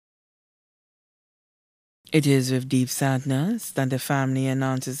It is with deep sadness that the family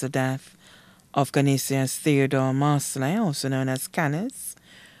announces the death of Canisius Theodore Marcellin, also known as Canis,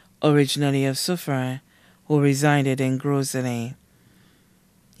 originally of Soufrière, who resided in Groslay.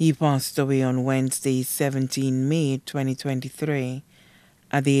 He passed away on Wednesday, 17 May 2023,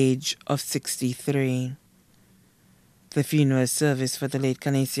 at the age of 63. The funeral service for the late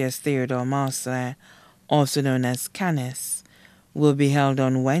Canisius Theodore Marcellin, also known as Canis, will be held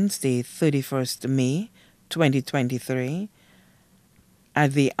on Wednesday, 31st May 2023,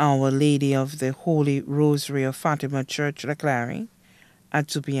 at the Our Lady of the Holy Rosary of Fatima Church, La Clary, at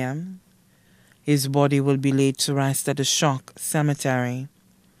 2 p.m. His body will be laid to rest at the Shock Cemetery.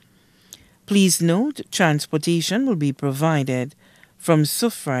 Please note, transportation will be provided from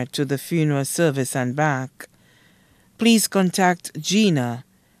Soufrière to the funeral service and back. Please contact Gina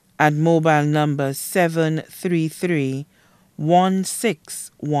at mobile number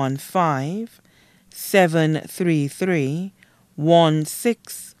 733-1615,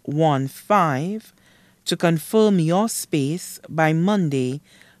 733-1615 to confirm your space by Monday,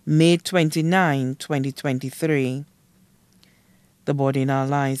 May 29, 2023. The body now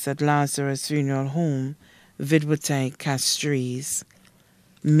lies at Lazarus Funeral Home, Vidwatay, Castries.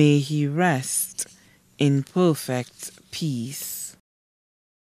 May he rest in perfect peace.